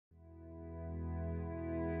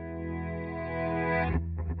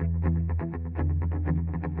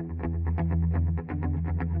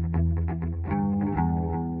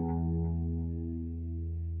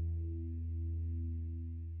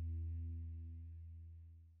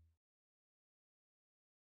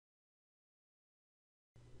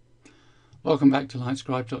Welcome back to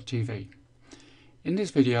LightScribe.tv. In this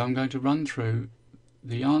video I'm going to run through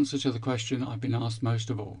the answer to the question I've been asked most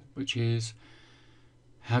of all, which is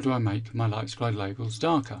how do I make my LightScribe labels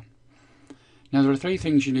darker? Now there are three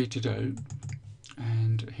things you need to do,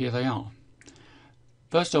 and here they are.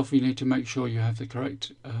 First off, you need to make sure you have the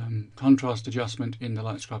correct contrast adjustment in the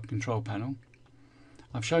LightScribe control panel.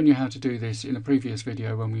 I've shown you how to do this in a previous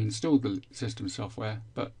video when we installed the system software,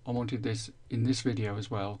 but I wanted this in this video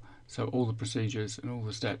as well, so all the procedures and all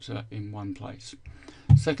the steps are in one place.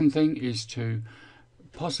 Second thing is to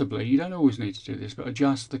possibly, you don't always need to do this, but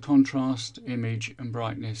adjust the contrast, image and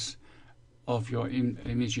brightness of your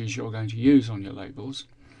images you're going to use on your labels.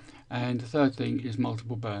 And the third thing is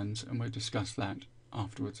multiple burns, and we'll discuss that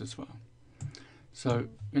afterwards as well. So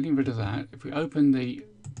getting rid of that, if we open the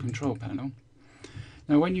control panel,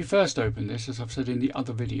 now when you first open this, as I've said in the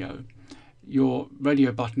other video, your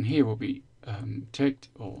radio button here will be ticked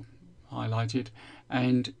or highlighted,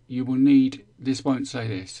 and you will need, this won't say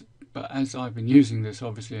this, but as I've been using this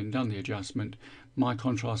obviously and done the adjustment, my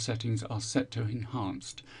contrast settings are set to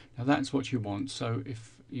enhanced. Now that's what you want, so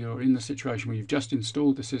if you're in the situation where you've just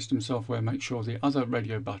installed the system software, make sure the other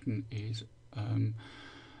radio button is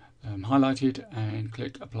highlighted and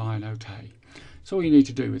click apply and OK. That's all you need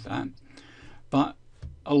to do with that. But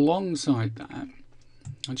alongside that,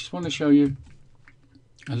 I just want to show you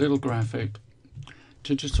a little graphic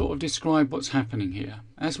to just sort of describe what's happening here.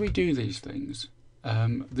 As we do these things,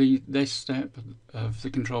 this step of the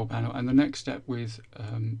control panel and the next step with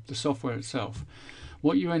the software itself,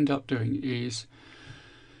 what you end up doing is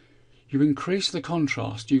you increase the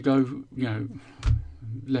contrast. You go,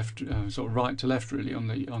 left, sort of right to left, really, on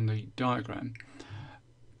the diagram.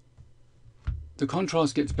 The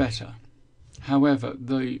contrast gets better. However,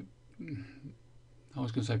 I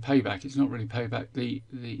was going to say payback. It's not really payback.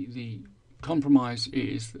 The compromise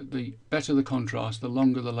is that the better the contrast, the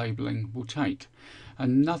longer the labeling will take,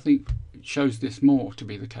 and nothing shows this more to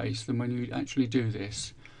be the case than when you actually do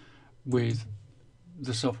this with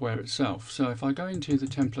the software itself. So if I go into the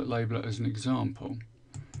template labeler as an example,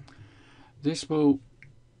 this will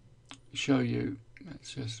show you,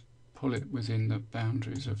 let's just pull it within the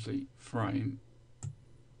boundaries of the frame.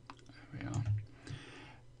 There we are.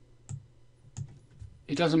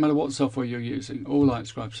 It doesn't matter what software you're using, all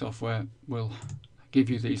LightScribe software will give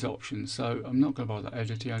you these options, so I'm not going to bother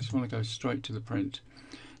editing, I just want to go straight to the print.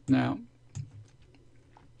 Now,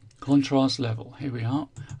 contrast level, here we are,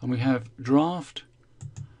 and we have draft,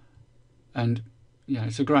 and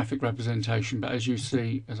it's a graphic representation, but as you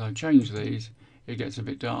see, as I change these, it gets a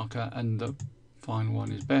bit darker, and the final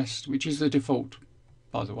one is best, which is the default,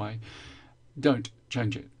 by the way. Don't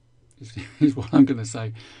change it, is what I'm going to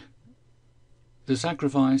say. The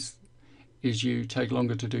sacrifice is you take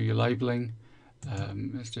longer to do your labeling.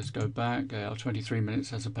 Let's just go back. 23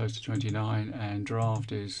 minutes as opposed to 29, and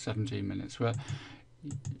draft is 17 minutes. Well,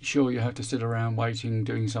 sure, you have to sit around waiting,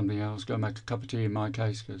 doing something else. Go make a cup of tea in my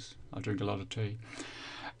case, because I drink a lot of tea.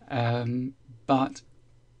 But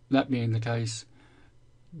that being the case,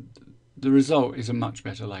 the result is a much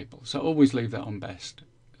better label. So always leave that on best.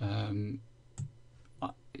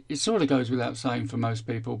 It sort of goes without saying for most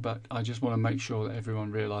people, but I just want to make sure that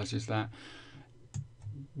everyone realises that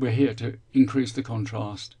we're here to increase the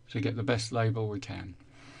contrast to get the best label we can.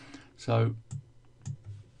 So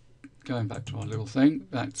going back to our little thing,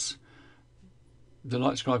 that's the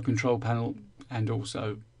LightScribe control panel and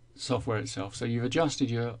also software itself. So you've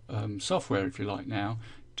adjusted your software, if you like, now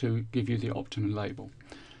to give you the optimum label.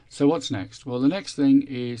 So what's next? Well, the next thing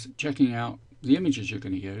is checking out the images you're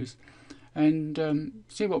going to use and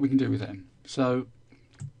see what we can do with them. So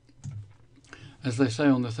as they say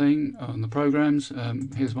on the thing, on the programs,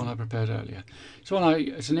 here's one I prepared earlier.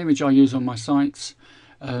 It's an image I use on my sites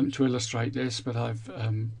to illustrate this, but I've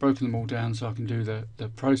broken them all down so I can do the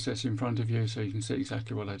process in front of you so you can see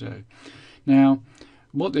exactly what I do. Now,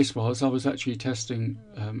 what this was, I was actually testing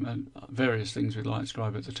various things with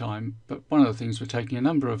LightScribe at the time, but one of the things was taking a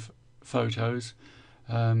number of photos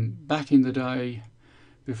back in the day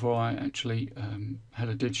before I actually had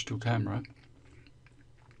a digital camera,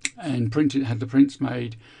 and had the prints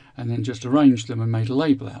made and then just arranged them and made a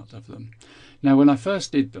label out of them. Now when I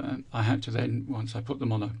first did that, I had to then, once I put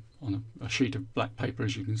them on a sheet of black paper,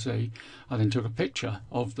 as you can see, I then took a picture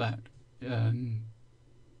of that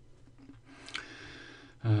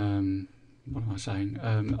what am I saying,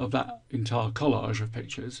 of that entire collage of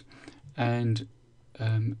pictures, and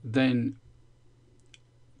then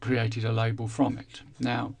created a label from it.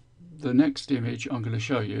 Now the next image I'm going to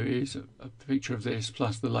show you is a picture of this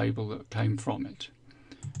plus the label that came from it,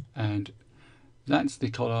 and that's the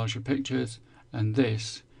collage of pictures, and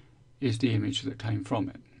this is the image that came from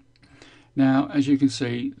it. Now, as you can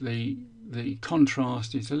see, the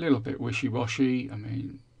contrast is a little bit wishy-washy. I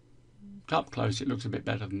mean, up close it looks a bit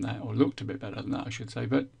better than that, or looked a bit better than that, I should say,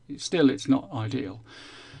 but still it's not ideal.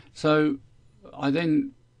 So I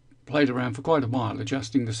then played around for quite a while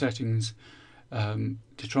adjusting the settings to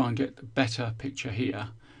try and get a better picture here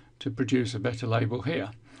to produce a better label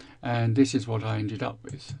here, and this is what I ended up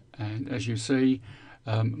with. And as you see,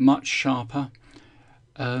 much sharper.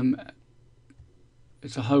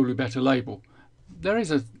 It's a wholly better label. There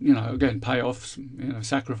is a, again, payoffs,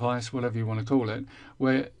 sacrifice, whatever you want to call it,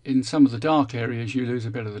 where in some of the dark areas you lose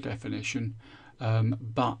a bit of the definition,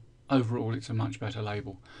 but overall it's a much better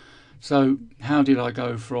label. So how did I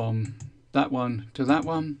go from that one to that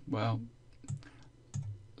one? Well,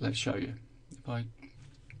 let's show you. If I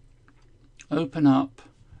open up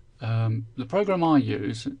the program I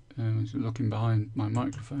use, looking behind my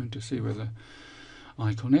microphone to see where the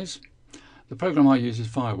icon is. The program I use is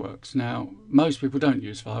Fireworks. Now, most people don't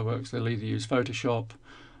use Fireworks. They'll either use Photoshop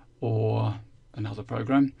or another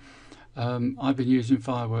program. I've been using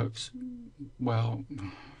Fireworks, well,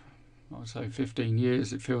 I would say 15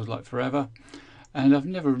 years. It feels like forever. And I've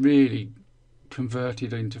never really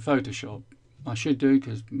converted into Photoshop. I should do,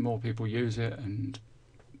 because more people use it and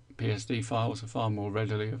PSD files are far more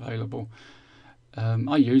readily available.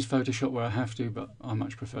 I use Photoshop where I have to, but I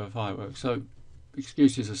much prefer Fireworks. So,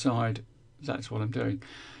 excuses aside, that's what I'm doing.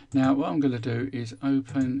 Now what I'm going to do is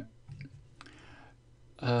open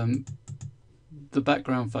the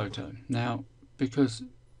background photo. Now, because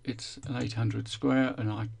it's an 800 square and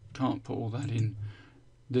I can't put all that in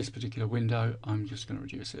this particular window, I'm just going to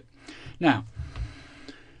reduce it. Now,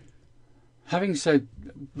 having said,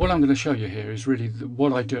 what I'm going to show you here is really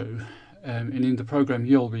what I do, and in the program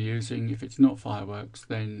you'll be using, if it's not Fireworks,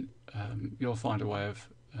 then you'll find a way of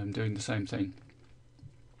doing the same thing.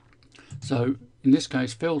 So in this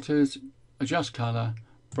case, filters, adjust colour,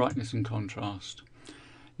 brightness and contrast.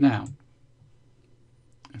 Now,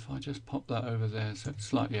 if I just pop that over there so it's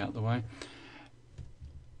slightly out of the way,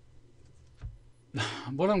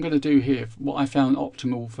 what I'm going to do here, what I found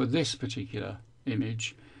optimal for this particular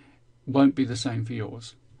image, won't be the same for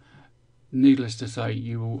yours. Needless to say,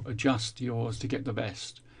 you will adjust yours to get the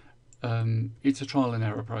best. It's a trial and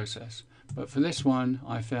error process. But for this one,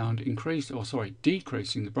 I found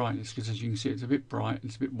decreasing the brightness, because as you can see, it's a bit bright,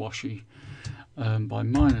 it's a bit washy, by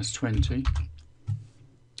 -20.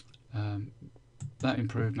 That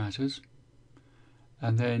improved matters.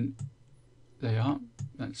 And then there you are.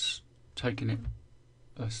 That's taken it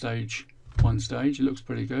one stage. It looks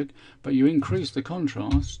pretty good. But you increase the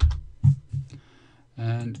contrast,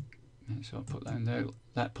 and so I'll put that in there.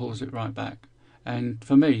 That pulls it right back. And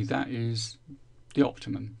for me, that is the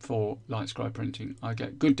optimum for LightScribe printing. I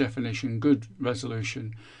get good definition, good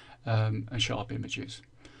resolution, and sharp images.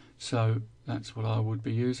 So that's what I would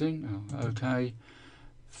be using. OK,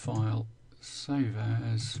 file, save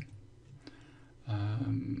as,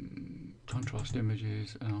 contrast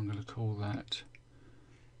images, and I'm going to call that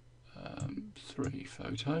 3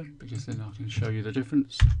 photo, because then I can show you the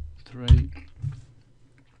difference. 3,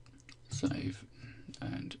 save,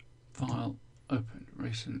 and file, open,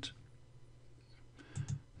 recent.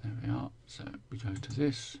 There we are. So we go to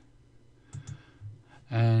this,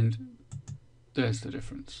 and there's the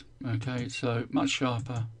difference. Okay, so much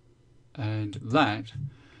sharper, and that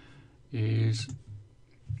is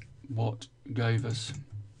what gave us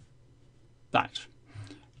that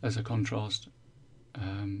as a contrast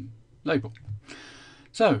label.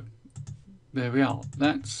 So there we are.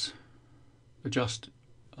 That's adjust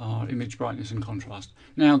our image brightness and contrast.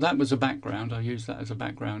 Now that was a background. I used that as a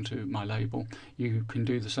background to my label. You can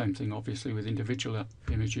do the same thing obviously with individual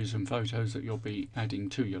images and photos that you'll be adding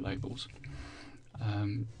to your labels.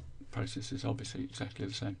 Process is obviously exactly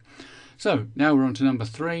the same. So now we're on to number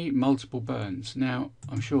 3, multiple burns. Now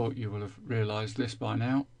I'm sure you will have realized this by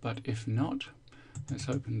now, but if not, let's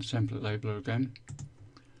open the template labeler again.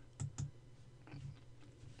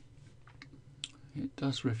 It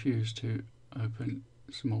does refuse to open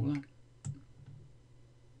smaller.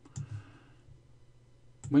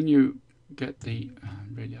 When you get the,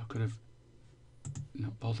 really I could have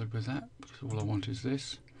not bothered with that, because all I want is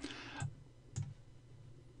this.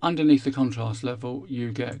 Underneath the contrast level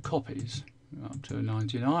you get copies up to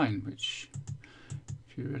 99, which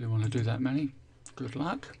if you really want to do that many, good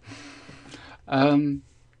luck. But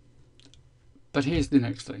here's the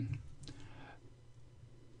next thing.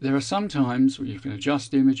 There are some times where you can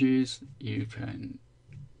adjust images, you can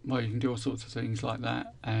do all sorts of things like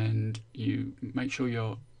that, and you make sure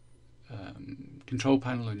your control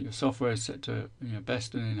panel and your software is set to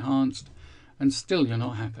best and enhanced, and still you're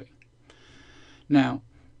not happy. Now,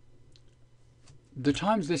 the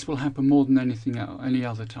times this will happen more than anything else, any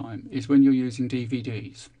other time, is when you're using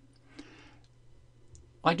DVDs.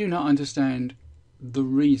 I do not understand the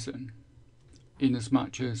reason in as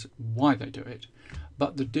much as why they do it,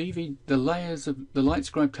 but the layers of the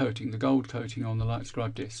LightScribe coating, the gold coating on the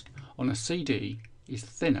LightScribe disc on a CD is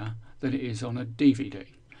thinner than it is on a DVD.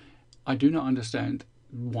 I do not understand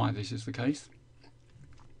why this is the case,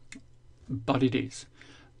 but it is.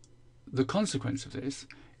 The consequence of this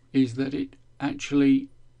is that it actually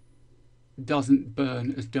doesn't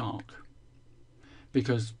burn as dark,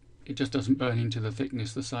 because it just doesn't burn into the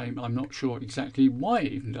thickness the same. I'm not sure exactly why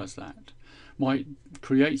it even does that, why it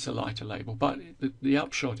creates a lighter label, but the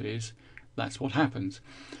upshot is that's what happens.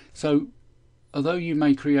 So although you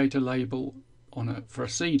may create a label for a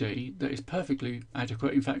CD that is perfectly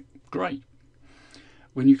adequate, in fact great,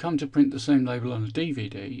 when you come to print the same label on a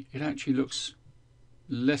DVD, it actually looks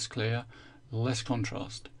less clear, less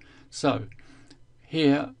contrast. So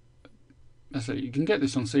here, as I say, you can get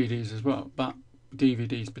this on CDs as well, but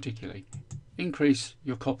DVDs particularly. Increase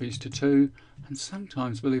your copies to 2, and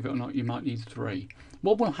sometimes, believe it or not, you might need 3.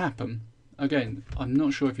 What will happen, again, I'm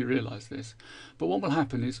not sure if you realise this, but what will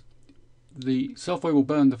happen is the software will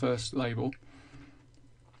burn the first label,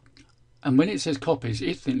 and when it says copies,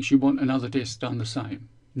 it thinks you want another disc done the same,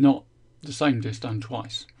 not the same disc done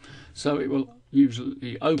twice. So it will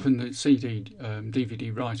usually open the CD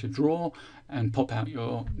DVD writer drawer and pop out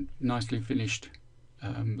your nicely finished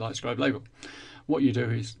LightScribe label. What you do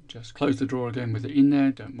is just close the drawer again with it in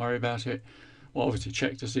there, don't worry about it. Well, obviously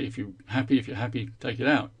check to see if you're happy. If you're happy, take it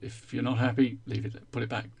out. If you're not happy, leave it, put it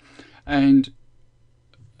back. And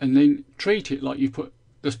then treat it like you put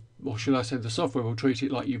this, or should I say the software will treat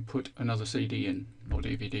it like you put another CD in or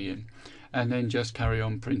DVD in. And then just carry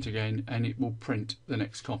on, print again, and it will print the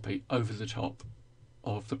next copy over the top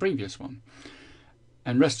of the previous one.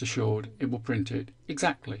 And rest assured, it will print it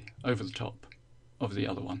exactly over the top of the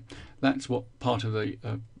other one. That's what part of the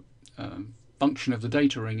function of the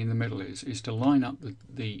data ring in the middle is to line up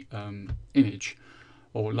the image,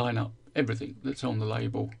 or line up everything that's on the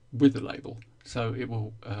label with the label, so it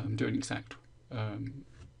will do an exact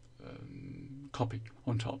copy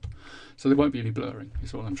on top. So there won't be any blurring,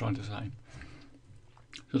 is what I'm trying to say.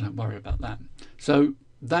 So don't worry about that. So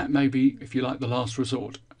that may be, if you like, the last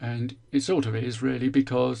resort, and it sort of is really,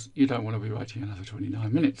 because you don't want to be waiting another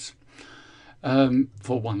 29 minutes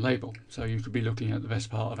for one label. So you could be looking at the best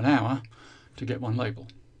part of an hour to get one label.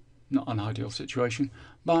 Not an ideal situation,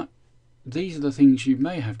 but these are the things you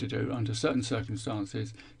may have to do under certain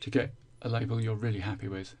circumstances to get a label you're really happy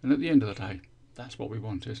with. And at the end of the day, that's what we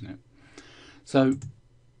want, isn't it? So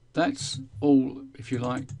that's all, if you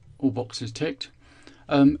like, all boxes ticked.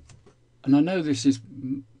 And I know this is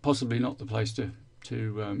possibly not the place to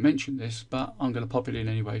mention this, but I'm going to pop it in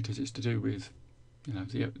anyway, because it's to do with, you know,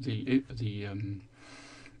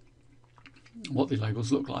 what the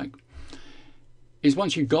labels look like. Is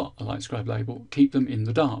once you've got a LightScribe label, keep them in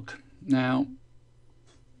the dark. Now,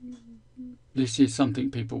 this is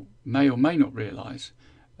something people may or may not realise,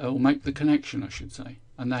 or make the connection, I should say,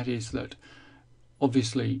 and that is that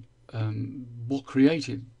obviously what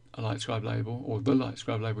created a LightScribe label, or the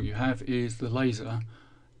LightScribe label you have, is the laser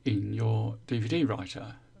in your DVD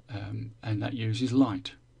writer, and that uses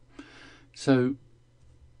light. So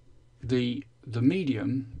the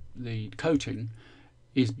medium, the coating,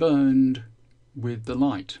 is burned with the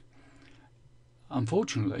light.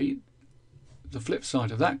 Unfortunately, the flip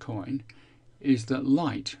side of that coin is that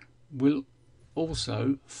light will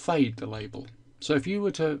also fade the label. So if you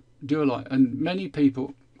were to do a light, and many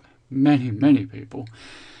people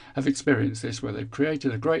have experienced this, where they've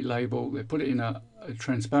created a great label, they put it in a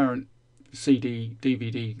transparent CD,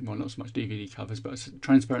 DVD, well, not so much DVD covers, but a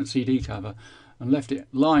transparent CD cover, and left it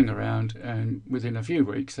lying around, and within a few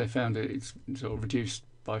weeks they found that it's sort of reduced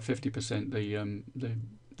by 50%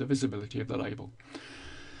 the visibility of the label.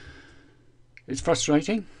 It's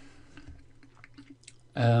frustrating,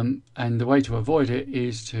 and the way to avoid it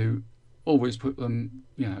is to always put them,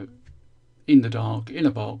 you know, in the dark, in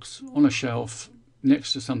a box, on a shelf,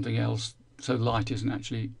 next to something else, so light isn't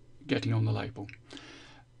actually getting on the label.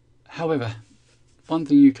 However, one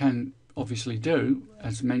thing you can obviously do,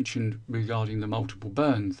 as mentioned regarding the multiple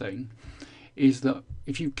burn thing, is that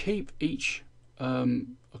if you keep each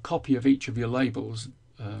a copy of each of your labels,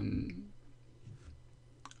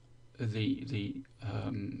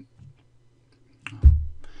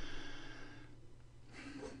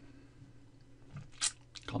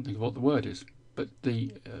 can't think of what the word is, but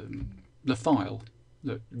the file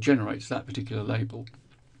that generates that particular label.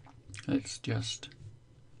 Let's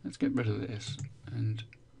get rid of this and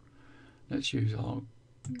let's use our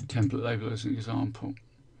template label as an example.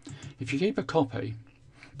 If you keep a copy,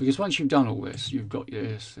 because once you've done all this, you've got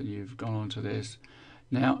this and you've gone on to this,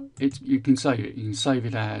 now you can save it. You can save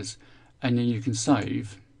it as, and then you can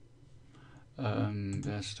save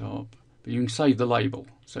desktop, but you can save the label.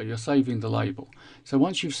 So you're saving the label. So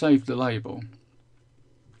once you've saved the label,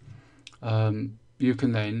 you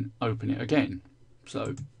can then open it again.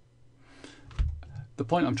 So the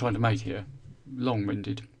point I'm trying to make here,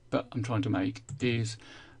 long-winded, but I'm trying to make, is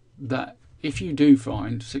that if you do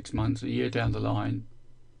find 6 months, a year down the line,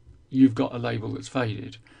 you've got a label that's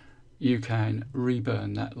faded, you can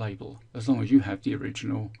reburn that label as long as you have the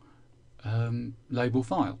original label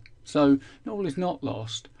file. So all is not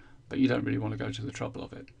lost, but you don't really want to go to the trouble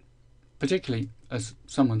of it. Particularly, as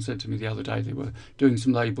someone said to me the other day, they were doing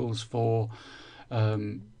some labels for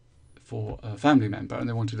a family member and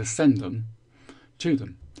they wanted to send them to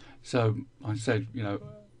them. So I said, you know,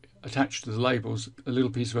 attached to the labels, a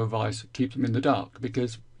little piece of advice: keep them in the dark,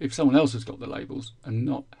 because if someone else has got the labels and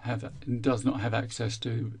does not have access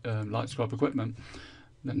to LightScribe equipment,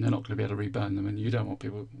 then they're not going to be able to reburn them, and you don't want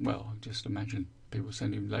people, well, just imagine people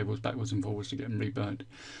sending labels backwards and forwards to get them reburned.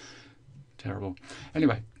 Terrible.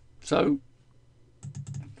 Anyway, so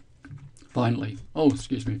finally, oh,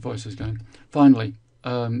 excuse me, voice is going. Finally,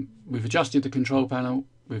 we've adjusted the control panel,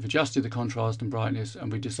 we've adjusted the contrast and brightness,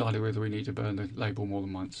 and we decided whether we need to burn the label more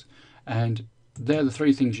than once. And they're the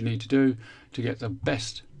 3 things you need to do to get the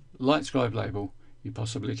best LightScribe label you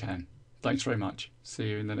possibly can. Thanks very much. See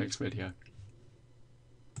you in the next video.